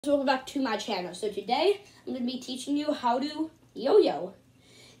Welcome back to my channel. So today I'm going to be teaching you how to yo-yo.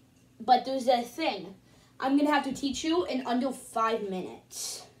 But there's a thing. I'm going to have to teach you in under 5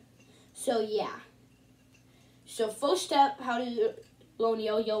 minutes. So yeah. So first step, how to learn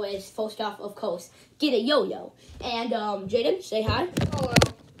yo-yo is first off, of course, get a yo-yo. And Jaden, say hi. Hello.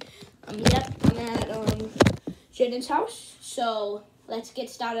 I'm at Jaden's house. So let's get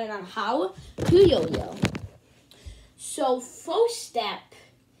started on how to yo-yo. So first step,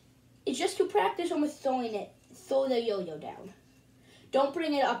 it's just to practice almost throwing it. Throw the yo-yo down. Don't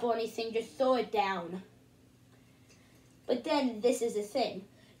bring it up or anything. Just throw it down. But then this is the thing.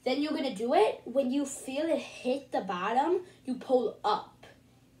 Then you're going to do it. When you feel it hit the bottom, you pull up.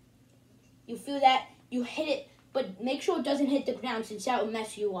 You feel that, you hit it, but make sure it doesn't hit the ground since that will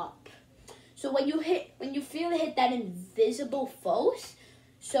mess you up. So when you feel it hit that invisible force,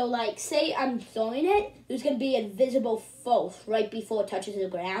 so like say I'm throwing it, there's going to be invisible force right before it touches the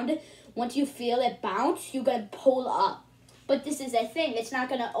ground. Once you feel it bounce, you're going to pull up. But this is a thing. It's not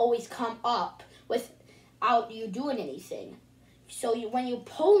going to always come up without you doing anything. So when you're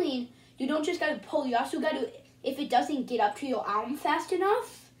pulling, you don't just got to pull. You also got to, if it doesn't get up to your arm fast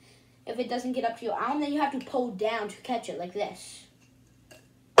enough, if it doesn't get up to your arm, then you have to pull down to catch it like this.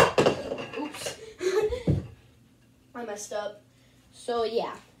 Oops. I messed up. So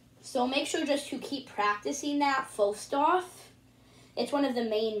yeah. So make sure just to keep practicing that first off. It's one of the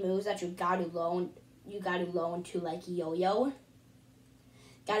main moves that you gotta learn. You gotta learn to like yo-yo.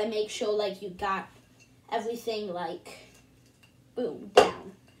 Gotta make sure like you got everything like boom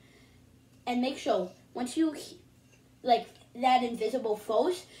down. And make sure once you like that invisible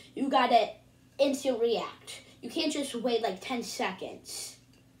force, you gotta instant react. You can't just wait like 10 seconds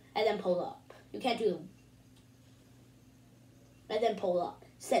and then pull up. You can't do and then pull up,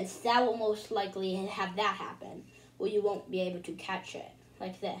 since that will most likely have that happen, where you won't be able to catch it,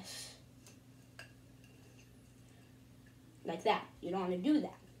 like this. Like that. You don't want to do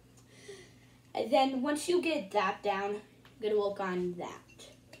that. And then once you get that down, you're going to work on that.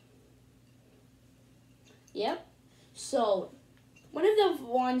 Yep. So, one of the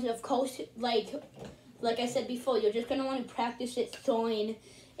ones, of course, like I said before, you're just going to want to practice it throwing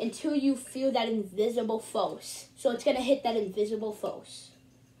until you feel that invisible force. So it's going to hit that invisible force.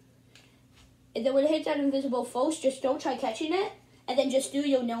 And then when it hits that invisible force, just don't try catching it. And then just do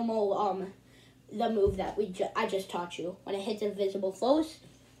your normal, the move that I just taught you. When it hits invisible force,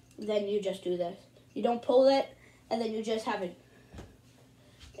 then you just do this. You don't pull it, and then you just have it.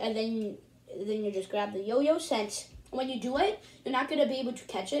 And then you just grab the yo-yo, since when you do it, you're not going to be able to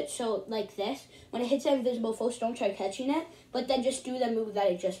catch it. So like this, when it hits that invisible force, don't try catching it. But then just do the move that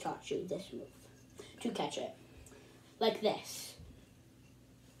I just taught you, this move, to catch it. Like this.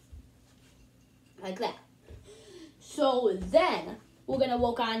 Like that. So then, we're going to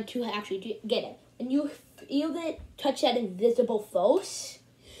work on to actually get it. And you feel it touch that invisible force,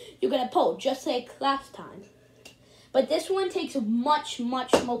 you're going to pull, just like last time. But this one takes much,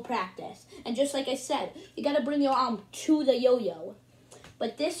 much more practice. And just like I said, you got to bring your arm to the yo-yo.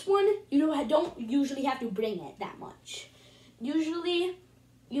 But this one, you don't usually have to bring it that much. Usually,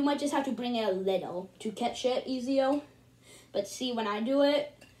 you might just have to bring it a little to catch it easier. But see, when I do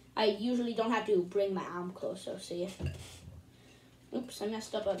it, I usually don't have to bring my arm closer, see? Oops, I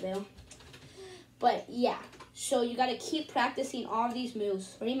messed up there. But yeah, so you got to keep practicing all these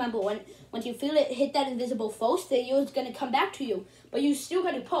moves. Remember, once you feel it hit that invisible force, the yo is going to come back to you. But you still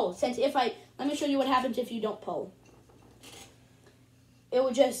got to pull. Since let me show you what happens if you don't pull. It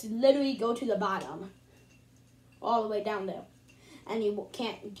will just literally go to the bottom. All the way down there. And you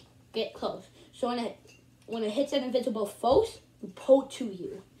can't get close. So when it hits that invisible force, you pull to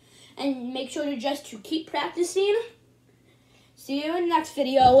you. And make sure to keep practicing. See you in the next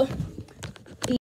video.